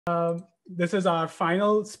This is our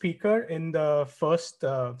final speaker in the first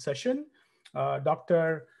session,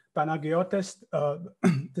 Dr. Panagiotis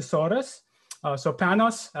Tsiotras. So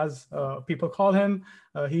Panos, as people call him,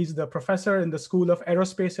 he's the professor in the School of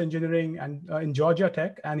Aerospace Engineering and in Georgia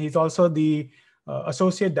Tech, and he's also the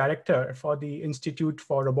associate director for the Institute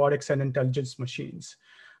for Robotics and Intelligent Machines.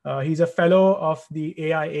 He's a fellow of the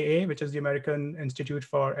AIAA, which is the American Institute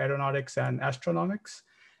for Aeronautics and Astronautics,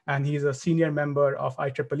 and he's a senior member of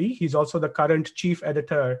IEEE. He's also the current chief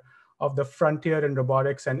editor of the Frontier in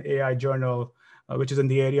Robotics and AI journal, which is in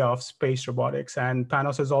the area of space robotics. And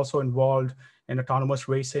Panos is also involved in autonomous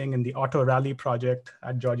racing in the Auto Rally project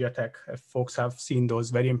at Georgia Tech, if folks have seen those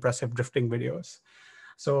very impressive drifting videos.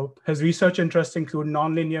 So his research interests include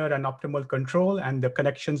nonlinear and optimal control and the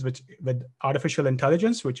connections with artificial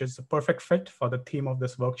intelligence, which is the perfect fit for the theme of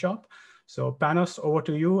this workshop. So Panos, over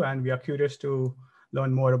to you, and we are curious to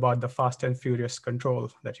learn more about the fast and furious control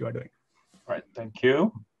that you are doing. All right, thank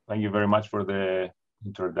you. Thank you very much for the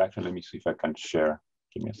introduction. Let me see if I can share.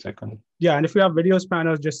 Give me a second. Yeah, and if you have videos,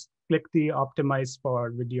 Panos, just click the optimize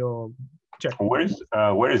for video check. Where is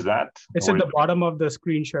that? It's at the bottom of the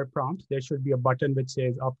screen share prompt. There should be a button which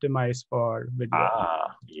says optimize for video.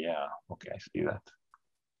 Ah, yeah. Okay, I see that.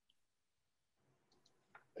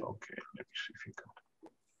 Okay, let me see if you can.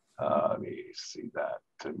 Let me see that.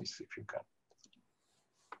 Let me see if you can.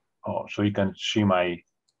 Oh, so you can see my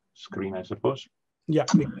screen, I suppose. Yeah,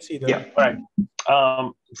 we can see that. Yeah, all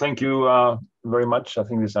right. Thank you very much. I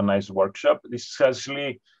think this is a nice workshop. This is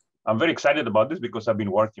actually, I'm very excited about this because I've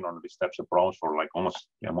been working on these types of problems for like almost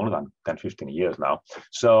more than 10, 15 years now.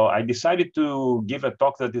 So I decided to give a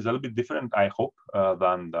talk that is a little bit different, I hope,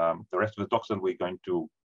 than the rest of the talks that we're going to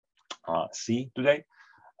see today,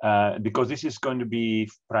 because this is going to be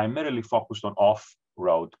primarily focused on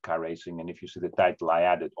off-road car racing. And if you see the title, I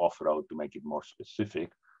added off-road to make it more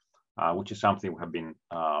specific, which is something we have been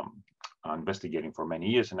investigating for many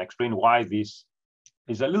years, and explain why this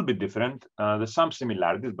is a little bit different. There's some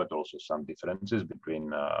similarities, but also some differences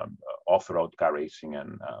between off-road car racing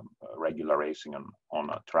and regular racing on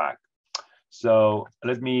a track. So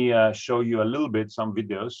let me show you a little bit some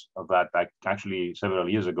videos that I actually several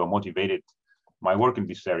years ago motivated my work in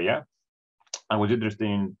this area. I was interested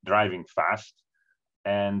in driving fast,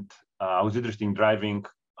 and I was interested in driving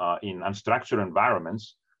in unstructured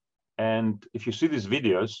environments. And if you see these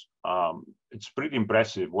videos, it's pretty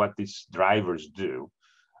impressive what these drivers do.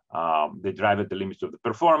 They drive at the limits of the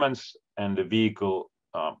performance, and the vehicle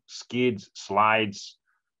skids, slides.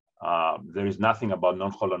 There is nothing about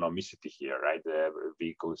non-holonomicity here, right? The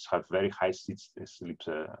vehicles have very high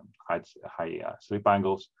high slip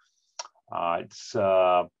angles.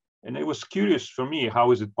 And it was curious for me,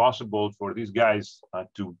 how is it possible for these guys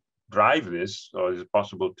to drive this, or is it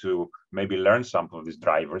possible to maybe learn some of these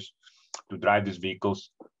drivers to drive these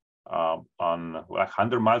vehicles on like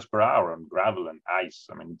 100 miles per hour on gravel and ice?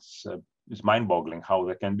 I mean, it's mind-boggling how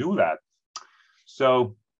they can do that.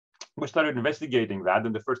 So we started investigating that,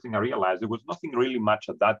 and the first thing I realized, there was nothing really much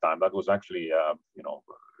at that time. That was actually,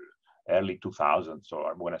 early 2000s.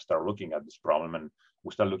 So when I started looking at this problem, and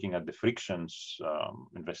we started looking at the frictions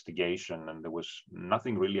investigation, and there was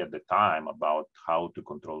nothing really at the time about how to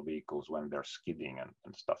control vehicles when they're skidding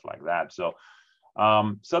and stuff like that. So,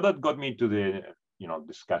 so that got me to the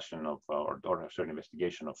discussion of or a certain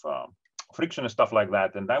investigation of friction and stuff like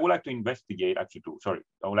that. And I would like to investigate, I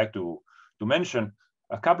would like to mention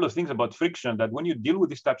a couple of things about friction, that when you deal with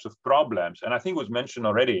these types of problems, and I think it was mentioned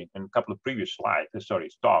already in a couple of previous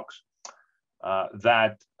talks,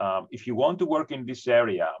 that if you want to work in this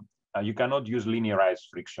area, you cannot use linearized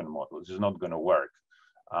friction models. This is not going to work.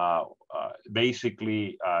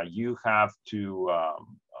 Basically, you have to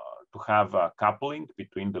have a coupling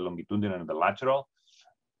between the longitudinal and the lateral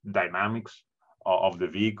dynamics of the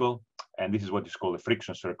vehicle. And this is what is called a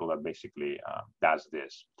friction circle that basically does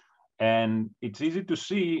this. And it's easy to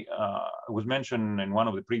see, it was mentioned in one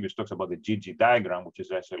of the previous talks about the GG diagram, which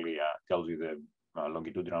is actually tells you the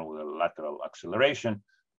longitudinal with a lateral acceleration.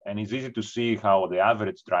 And it's easy to see how the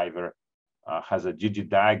average driver has a GG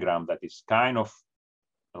diagram that is kind of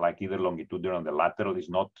like either longitudinal and the lateral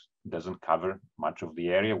doesn't cover much of the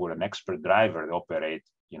area, where an expert driver they operate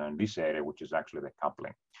in this area, which is actually the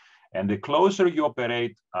coupling. And the closer you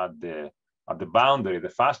operate at the boundary, the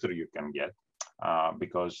faster you can get,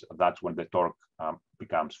 because that's when the torque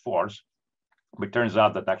becomes force. But it turns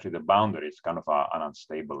out that actually the boundary is kind of an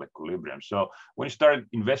unstable equilibrium. So when you start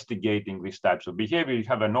investigating these types of behavior, you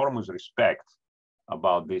have enormous respect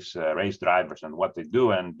about these race drivers and what they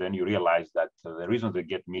do, and then you realize that the reason they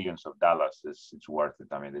get millions of dollars is it's worth it.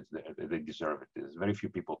 I mean, they deserve it. There's very few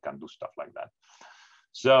people can do stuff like that.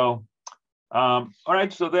 So, all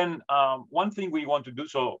right, so then one thing we want to do,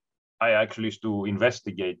 so I actually is to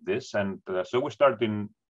investigate this. And so we start in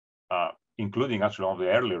including actually all the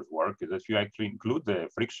earlier work is that you actually include the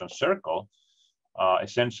friction circle.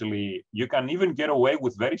 Essentially, you can even get away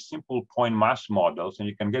with very simple point mass models and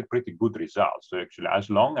you can get pretty good results. So actually, as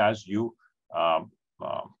long as you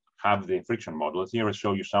have the friction models, here I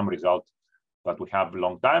show you some results that we have a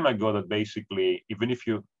long time ago that basically, even if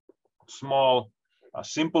you small,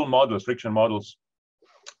 simple models, friction models,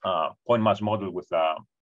 point mass model with a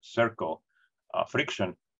circle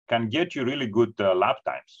friction can get you really good lap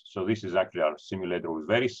times. So this is actually our simulator with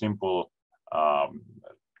very simple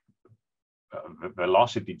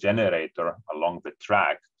velocity generator along the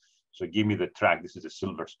track. So give me the track. This is a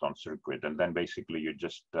Silverstone circuit. And then basically you're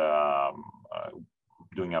just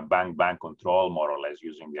doing a bang-bang control, more or less,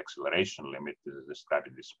 using the acceleration limit. This is described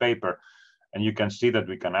in this paper. And you can see that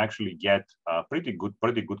we can actually get pretty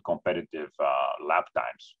good competitive lap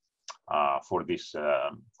times for this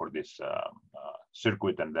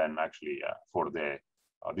circuit. And then actually for the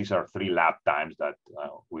these are 3 lap times that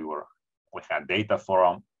we had data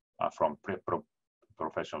from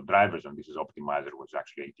professional drivers, and this is optimizer was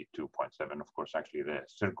actually 82.7. Of course, actually the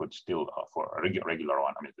circuit still for a regular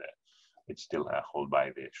one, I mean, it's still held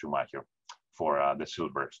by the Schumacher for the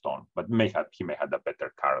Silverstone, but he may have a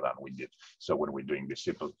better car than we did. So when we're doing this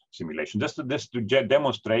simple simulation, just to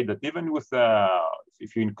demonstrate that even with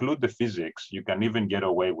if you include the physics, you can even get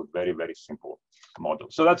away with very, very simple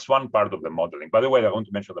models. So that's one part of the modeling. By the way, I want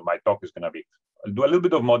to mention that my talk is going to be do a little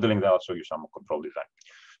bit of modeling, then I'll show you some control design.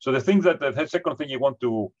 So the thing that the second thing you want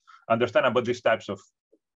to understand about these types of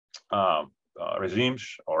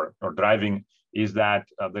regimes or driving is that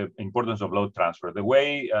the importance of load transfer. The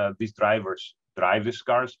way these drivers drive these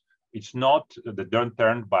cars, it's not the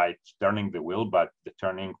turn by turning the wheel, but the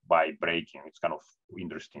turning by braking. It's kind of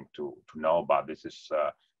interesting to know about this. Is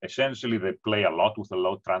essentially they play a lot with the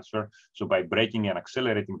load transfer. So by braking and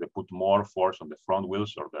accelerating, they put more force on the front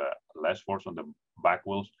wheels or the less force on the back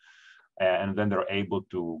wheels. And then they're able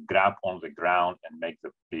to grab on the ground and make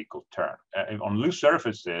the vehicle turn. On loose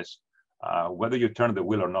surfaces, whether you turn the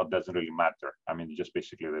wheel or not doesn't really matter. I mean, just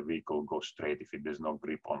basically the vehicle goes straight if it does no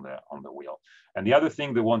grip on the wheel. And the other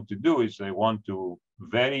thing they want to do is they want to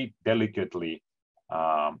very delicately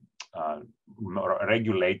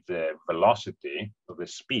regulate the velocity of the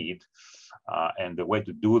speed. And the way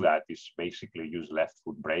to do that is basically use left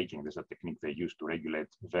foot braking. There's a technique they use to regulate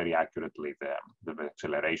very accurately the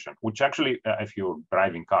acceleration, which actually, if you're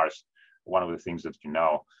driving cars, one of the things that you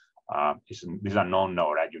know, these are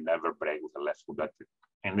no, right? You never brake with the left foot. That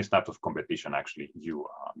in this type of competition, actually, you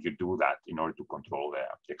do that in order to control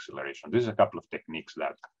the acceleration. There's a couple of techniques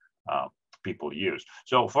that people use.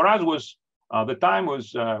 So for us the time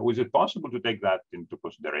was it possible to take that into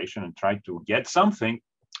consideration and try to get something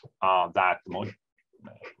that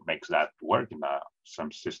makes that work in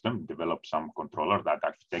some system, develop some controller that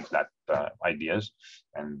actually takes that ideas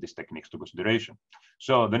and these techniques to consideration.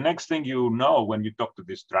 So the next thing you know when you talk to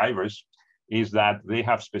these drivers is that they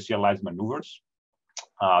have specialized maneuvers.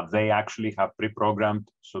 They actually have pre-programmed,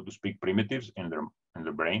 so to speak, primitives in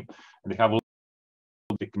their brain, and they have all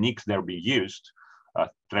techniques that are being used.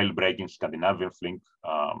 Trail braking, Scandinavian flank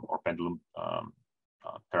or pendulum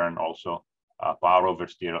turn also. Power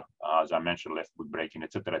oversteer, as I mentioned, left foot braking,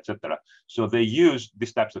 etc., etc. So they use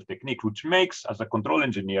these types of technique, which makes, as a control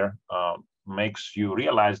engineer, makes you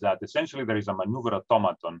realize that essentially there is a maneuver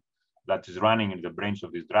automaton that is running in the brains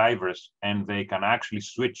of these drivers, and they can actually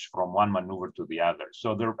switch from one maneuver to the other.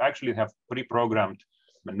 So they actually have pre-programmed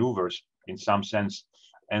maneuvers in some sense,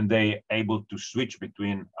 and they able to switch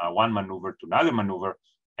between one maneuver to another maneuver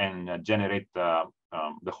and generate the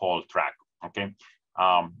whole track. Okay.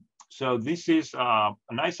 So this is a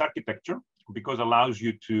nice architecture because it allows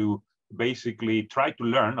you to basically try to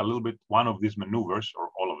learn a little bit one of these maneuvers or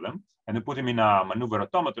all of them, and then put them in a maneuver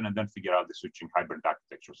automaton and then figure out the switching hybrid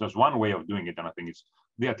architecture. So that's one way of doing it, and I think it's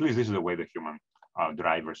at least this is the way the human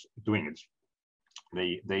drivers doing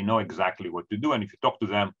it. They know exactly what to do, and if you talk to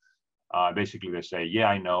them, basically they say, yeah,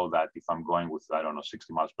 I know that if I'm going with, I don't know,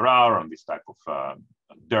 60 miles per hour on this type of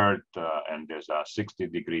dirt and there's a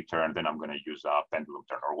 60-degree turn, then I'm going to use a pendulum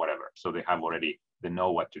turn or whatever. So they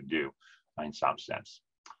know what to do in some sense.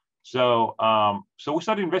 So so we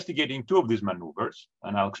started investigating 2 of these maneuvers,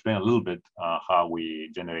 and I'll explain a little bit how we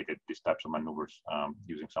generated these types of maneuvers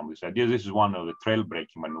using some of these ideas. This is one of the trail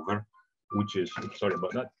braking maneuver, which is, sorry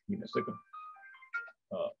about that, give me a second.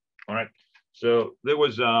 All right, so there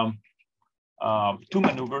was 2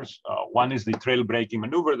 maneuvers. One is the trail braking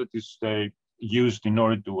maneuver that is used in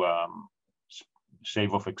order to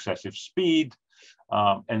shave off excessive speed.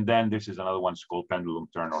 And then this is another one called pendulum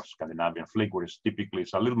turn or Scandinavian flick, where typically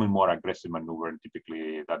it's a little bit more aggressive maneuver, and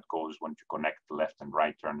typically that goes when you connect the left and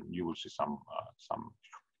right turn. You will see some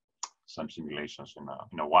simulations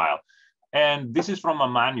in a while. And this is from a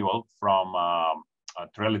manual from a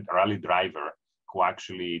rally driver who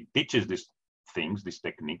actually teaches these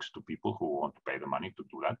techniques to people who want to pay the money to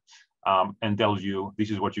do that, and tells you this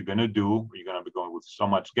is what you're going to do. You're going to be going with so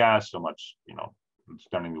much gas, so much,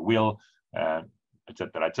 turning the wheel,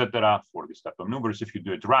 etc., for this type of maneuvers. If you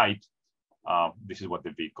do it right, this is what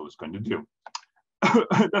the vehicle is going to do.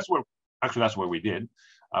 That's what we did.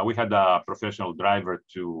 We had a professional driver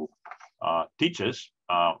to teach us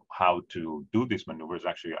how to do these maneuvers.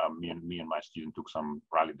 Actually, me and my student took some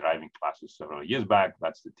rally driving classes several years back.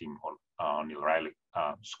 That's the Tim O'Neill Riley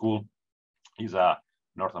School. He's a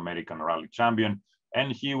North American rally champion,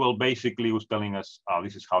 and he was telling us,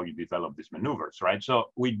 this is how you develop these maneuvers, right?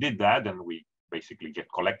 So we did that, and we basically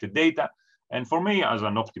collected data. And for me, as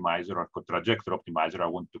an optimizer or trajectory optimizer, I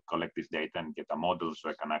want to collect this data and get a model so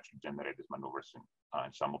I can actually generate these maneuvers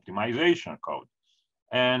in some optimization code.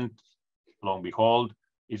 And lo and behold,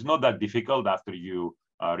 it's not that difficult after you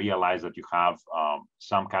realize that you have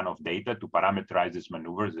some kind of data to parameterize these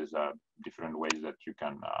maneuvers. There's different ways that you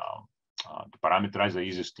can to parameterize. The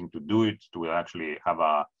easiest thing to do it to actually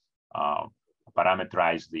have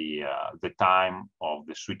parameterize the time of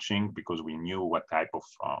the switching, because we knew what type of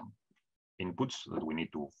inputs that we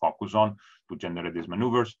need to focus on to generate these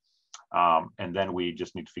maneuvers. And then we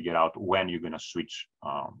just need to figure out when you're going to switch,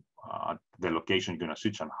 the location you're going to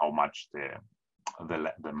switch, and how much the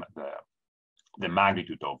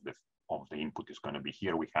magnitude of the input is going to be.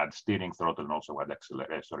 Here we had steering, throttle, and also had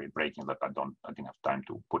braking that I didn't have time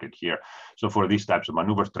to put it here. So for these types of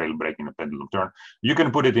maneuvers, trail braking and pendulum turn, you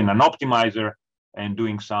can put it in an optimizer, and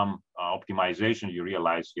doing some optimization, you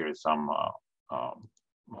realize here is some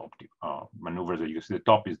maneuvers that you see. The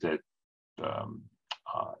top is the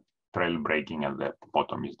trail braking, and the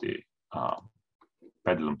bottom is the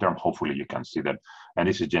pendulum turn. Hopefully you can see that. And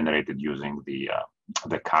this is generated using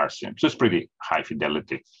the car sim. So it's pretty high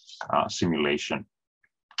fidelity simulation.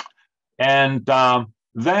 And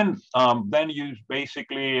then you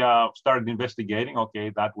basically started investigating. Okay,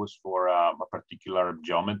 that was for a particular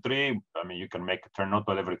geometry. I mean, you can make a turn. Not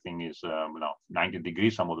all everything is 90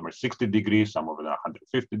 degrees. Some of them are 60 degrees. Some of them are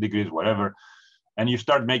 150 degrees, whatever. And you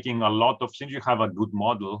start making a lot of, since you have a good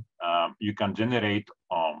model, you can generate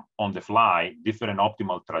on the fly different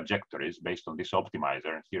optimal trajectories based on this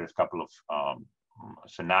optimizer. And here's a couple of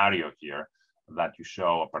scenario here that you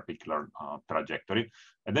show a particular trajectory.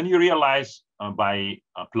 And then you realize by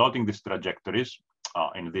plotting these trajectories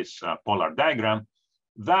in this polar diagram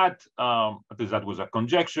that, at least that was a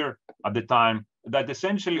conjecture at the time, that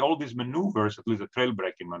essentially all these maneuvers, at least the trail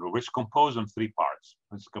braking maneuver, is composed on three parts.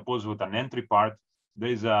 It's composed with an entry part,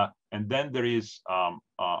 and then there is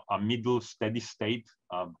a middle steady state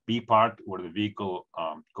B part, where the vehicle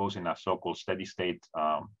goes in a so-called steady state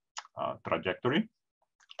trajectory,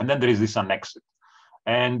 and then there is this an exit.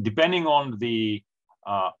 And depending on the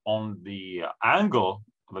angle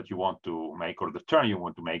that you want to make, or the turn you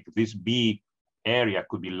want to make, this B area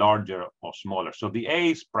could be larger or smaller. So the A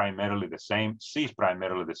is primarily the same, C is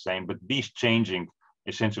primarily the same, but B is changing.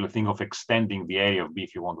 Essentially, think of extending the area of B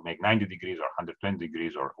if you want to make 90 degrees or 120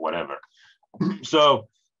 degrees or whatever. So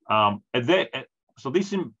so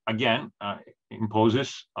this again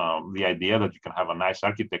imposes the idea that you can have a nice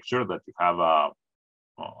architecture, that you have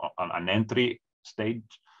an entry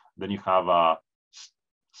stage, then you have a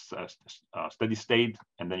steady state,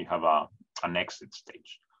 and then you have an exit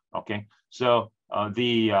stage. Okay, so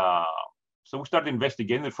so we started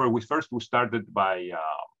investigating. First we started by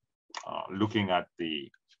looking at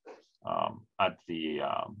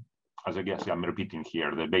as I guess I'm repeating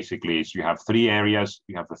here, that basically is you have three areas.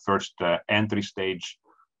 You have the first entry stage,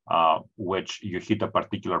 which you hit a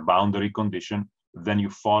particular boundary condition. Then you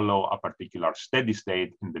follow a particular steady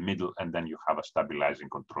state in the middle, and then you have a stabilizing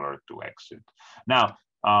controller to exit. Now,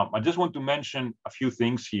 I just want to mention a few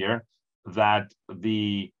things here, that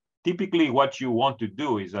typically what you want to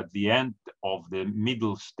do is at the end of the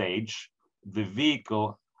middle stage, the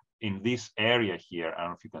vehicle in this area here, I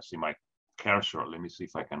don't know if you can see my cursor. Let me see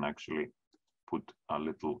if I can actually put a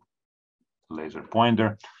little laser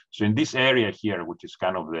pointer. So in this area here, which is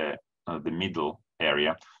kind of the middle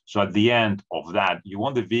area, so at the end of that, you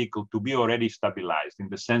want the vehicle to be already stabilized, in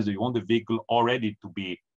the sense that you want the vehicle already to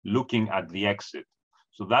be looking at the exit.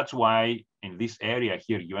 So that's why in this area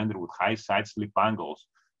here, you enter with high side slip angles.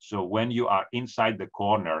 So when you are inside the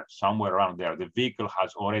corner, somewhere around there, the vehicle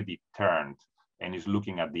has already turned. and is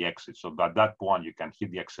looking at the exit. So at that point, you can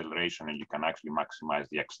hit the acceleration and you can actually maximize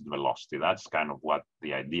the exit velocity. That's kind of what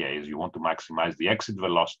the idea is. You want to maximize the exit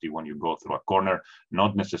velocity when you go through a corner,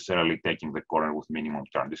 not necessarily taking the corner with minimum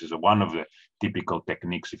turn. This is one of the typical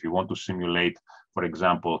techniques. If you want to simulate, for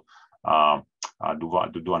example, to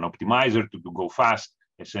do an optimizer, to go fast,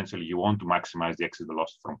 essentially you want to maximize the exit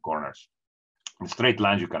velocity from corners. In straight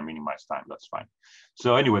lines, you can minimize time, that's fine.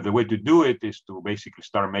 So anyway, the way to do it is to basically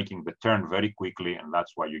start making the turn very quickly, and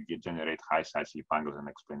that's why you generate high side slip angles, and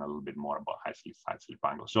explain a little bit more about high side slip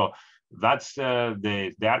angles. So that's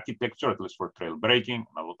the architecture, at least for trail braking,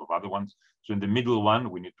 and a lot of other ones. So in the middle one,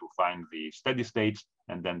 we need to find the steady states,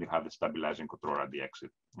 and then they have the stabilizing control at the exit,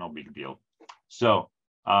 no big deal. So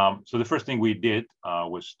the first thing we did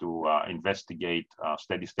was to investigate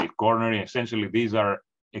steady state cornering. Essentially, these are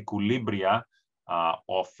equilibria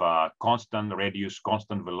of constant radius,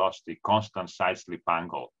 constant velocity, constant side slip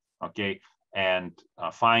angle, okay? And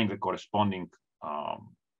find the corresponding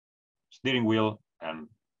steering wheel and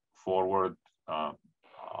forward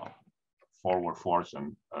force,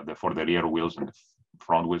 and for the rear wheels and the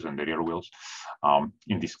front wheels and the rear wheels.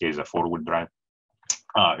 In this case, a forward drive.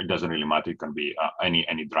 It doesn't really matter. It can be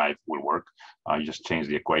any drive will work. You just change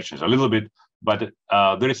the equations a little bit, but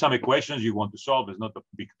there is some equations you want to solve. It's not a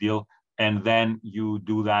big deal. And then you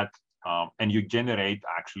do that and you generate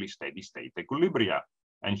actually steady state equilibria.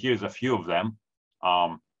 And here's a few of them.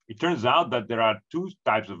 It turns out that there are two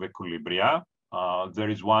types of equilibria. There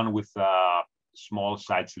is one with small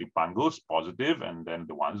side slip angles, positive, and then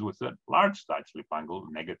the ones with a large side slip angle,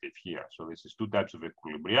 negative here. So this is two types of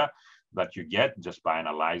equilibria that you get just by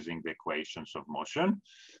analyzing the equations of motion.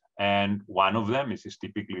 And one of them is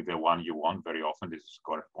typically the one you want very often. This is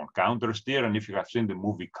called counter steer. And if you have seen the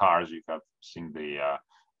movie Cars, you have seen the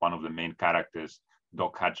one of the main characters,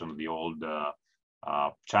 Doc Hudson, the old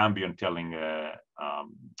champion, telling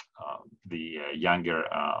the younger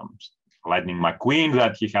Lightning McQueen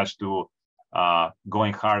that he has to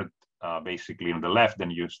going hard basically on the left,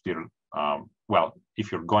 then you steer. Well,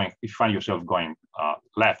 if you find yourself going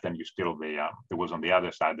left, and you steer the wheels on the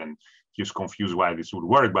other side, then he's confused why this would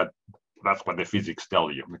work, but that's what the physics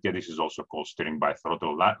tell you. Okay, this is also called steering by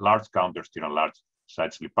throttle. Large counter steer and large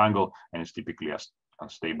side slip angle, and it's typically a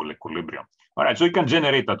stable equilibrium. All right, so you can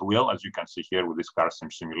generate that wheel, as you can see here with this car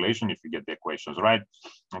sim simulation, if you get the equations right.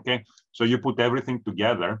 Okay, so you put everything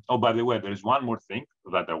together. Oh, by the way, there is one more thing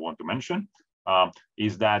that I want to mention,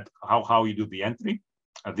 is that how you do the entry.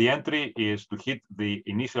 The entry is to hit the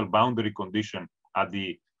initial boundary condition at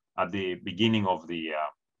the beginning of the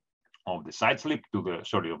side slip to the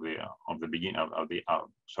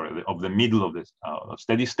of the middle of the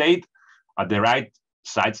steady state at the right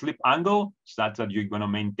side slip angle, such that you're going to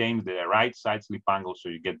maintain the right side slip angle, so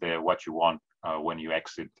you get what you want when you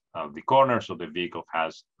exit the corner, so the vehicle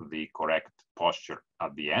has the correct posture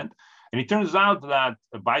at the end. And it turns out that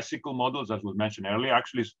bicycle models, as we mentioned earlier,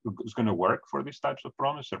 actually is going to work for these types of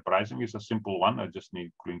problems. Surprisingly, it's a simple one. I just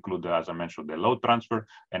need to include, as I mentioned, the load transfer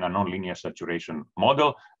and a nonlinear saturation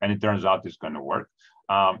model, and it turns out it's going to work.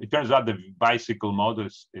 It turns out the bicycle model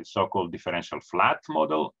is so-called differential flat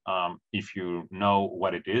model. If you know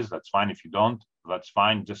what it is, that's fine. If you don't, that's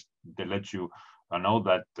fine. Just to let you know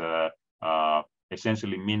that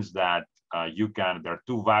essentially means that there are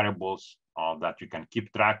two variables that you can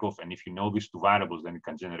keep track of, and if you know these two variables, then you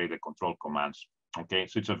can generate the control commands. Okay,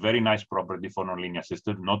 so it's a very nice property for nonlinear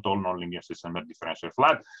systems. Not all nonlinear systems are differential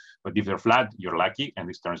flat, but if they're flat, you're lucky, and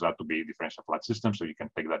this turns out to be a differential flat system, so you can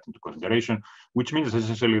take that into consideration, which means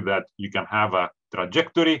essentially that you can have a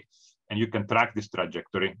trajectory, and you can track this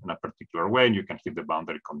trajectory in a particular way, and you can hit the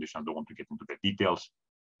boundary condition. I don't want to get into the details,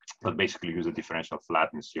 but basically use the differential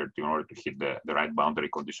flatness here in order to hit the right boundary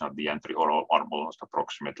condition at the entry, or almost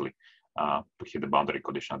approximately to hit the boundary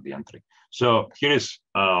condition at the entry. So here is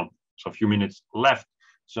so a few minutes left.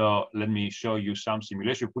 So let me show you some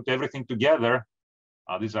simulation. Put everything together.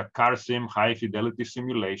 These are car sim, high fidelity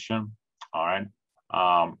simulation. All right.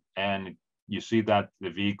 And you see that the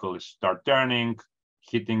vehicle is start turning,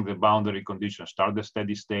 hitting the boundary condition, start the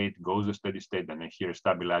steady state, goes the steady state, and then here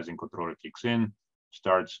stabilizing controller kicks in,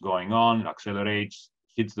 starts going on, accelerates,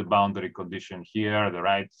 hits the boundary condition here, the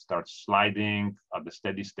right starts sliding at the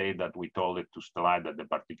steady state that we told it to slide at the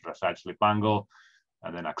particular side slip angle,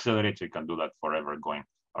 and then accelerates. You can do that forever going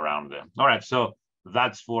around there. All right, so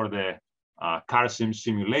that's for the car sim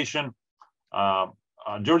simulation.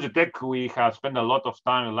 Georgia Tech, we have spent a lot of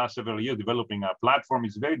time in the last several years developing a platform.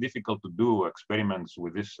 It's very difficult to do experiments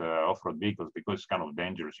with this off-road vehicles because it's kind of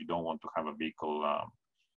dangerous. You don't want to have a vehicle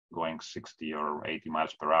going 60 or 80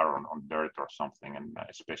 miles per hour on dirt or something, and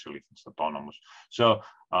especially if it's autonomous. So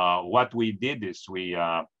what we did is we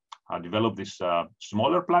developed this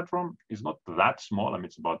smaller platform. It's not that small. I mean,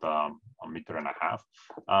 it's about 1.5 meters,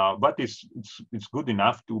 but it's good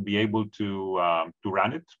enough to be able to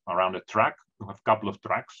run it around a track. We have a couple of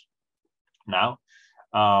tracks now.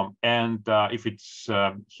 If it's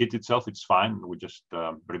hit itself, it's fine. We just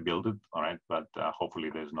rebuild it, all right? But hopefully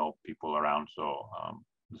there's no people around, so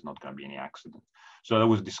there's not going to be any accident. So that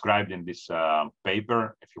was described in this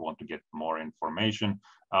paper, if you want to get more information.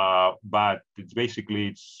 But it's basically,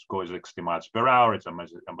 it goes 60 miles per hour. It's, as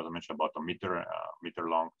I mentioned, about a meter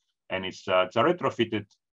long. And it's a retrofitted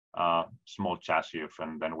small chassis,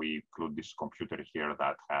 and then we include this computer here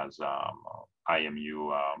that has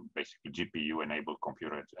IMU, basically GPU-enabled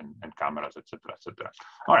computers and cameras, etc., etc.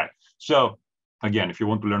 All right. So again, if you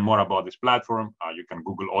want to learn more about this platform, you can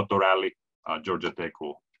Google Auto Rally. Georgia Tech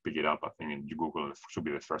will pick it up. I think in Google it should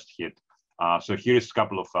be the first hit. So here's a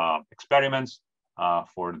couple of experiments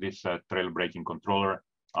for this trail braking controller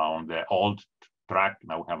on the old track.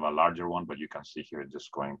 Now we have a larger one, but you can see here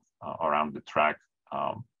just going around the track.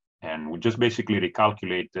 And we just basically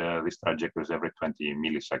recalculate these trajectories every 20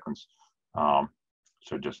 milliseconds.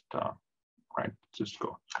 So just, right, just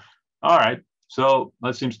go. All right, so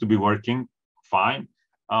that seems to be working fine.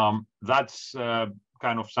 That's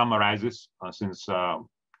kind of summarizes, since I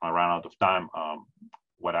ran out of time,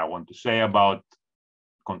 what I want to say about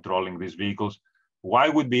controlling these vehicles. Why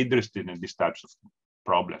would be interested in these types of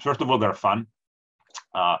problems? First of all, they're fun.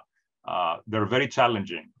 They're very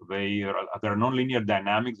challenging. They're nonlinear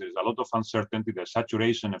dynamics. There's a lot of uncertainty. There's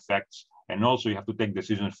saturation effects, and also you have to take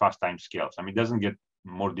decisions fast time scales. I mean, it doesn't get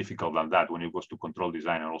more difficult than that when it goes to control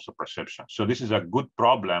design and also perception. So this is a good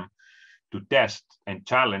problem to test and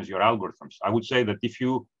challenge your algorithms. I would say that if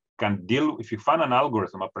you find an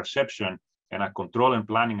algorithm, a perception, and a control and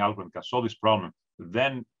planning algorithm can solve this problem,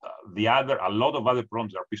 then a lot of other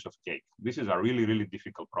problems are a piece of cake. This is a really, really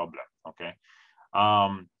difficult problem, okay?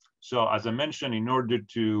 So as I mentioned, in order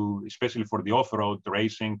to, especially for the off-road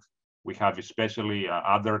racing, we have especially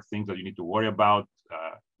other things that you need to worry about.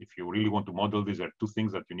 If you really want to model these, there are two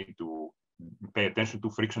things that you need to pay attention to: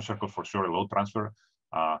 friction circle for sure, load transfer.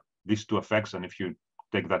 These two effects, and if you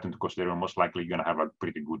take that into consideration, most likely you're going to have a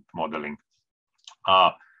pretty good modeling.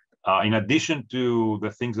 In addition to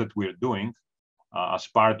the things that we're doing as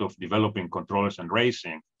part of developing controllers and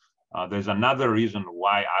racing, there's another reason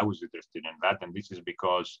why I was interested in that, and this is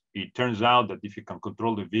because it turns out that if you can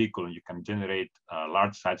control the vehicle and you can generate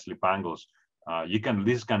large side slip angles,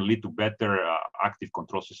 this can lead to better active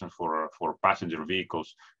control systems for passenger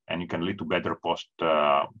vehicles, and you can lead to better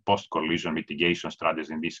post collision mitigation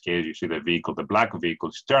strategies. In this case, you see the black vehicle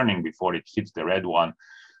is turning before it hits the red one.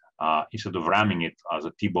 Instead of ramming it as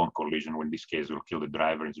a T-bone collision, when in this case will kill the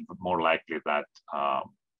driver, it's more likely that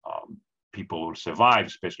people will survive,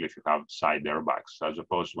 especially if you have side airbags. As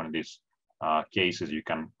opposed to when in these cases you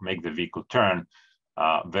can make the vehicle turn,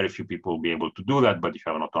 very few people will be able to do that. But if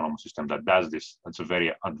you have an autonomous system that does this, that's a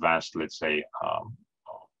very advanced, let's say,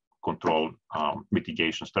 control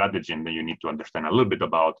mitigation strategy. And then you need to understand a little bit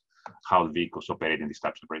about how the vehicles operate in these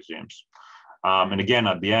types of regimes. And again,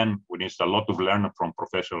 at the end, we need a lot to learn from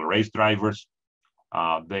professional race drivers.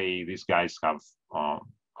 These guys have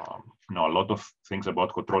know a lot of things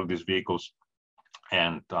about controlling these vehicles,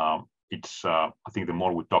 and I think the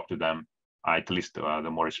more we talk to them, at least the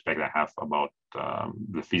more respect I have about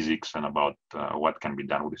the physics and about what can be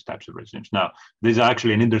done with these types of regimes. Now, this is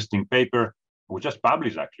actually an interesting paper we just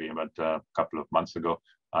published actually about a couple of months ago.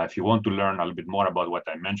 If you want to learn a little bit more about what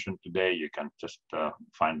I mentioned today, you can just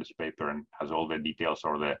find this paper, and has all the details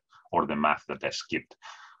or the math that I skipped.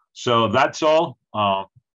 So that's all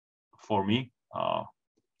for me,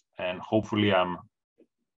 and hopefully I'm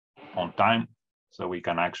on time, so we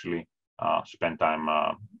can actually spend time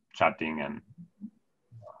chatting and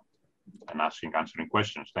answering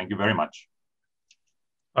questions. Thank you very much.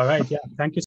 All right. Yeah. Thank you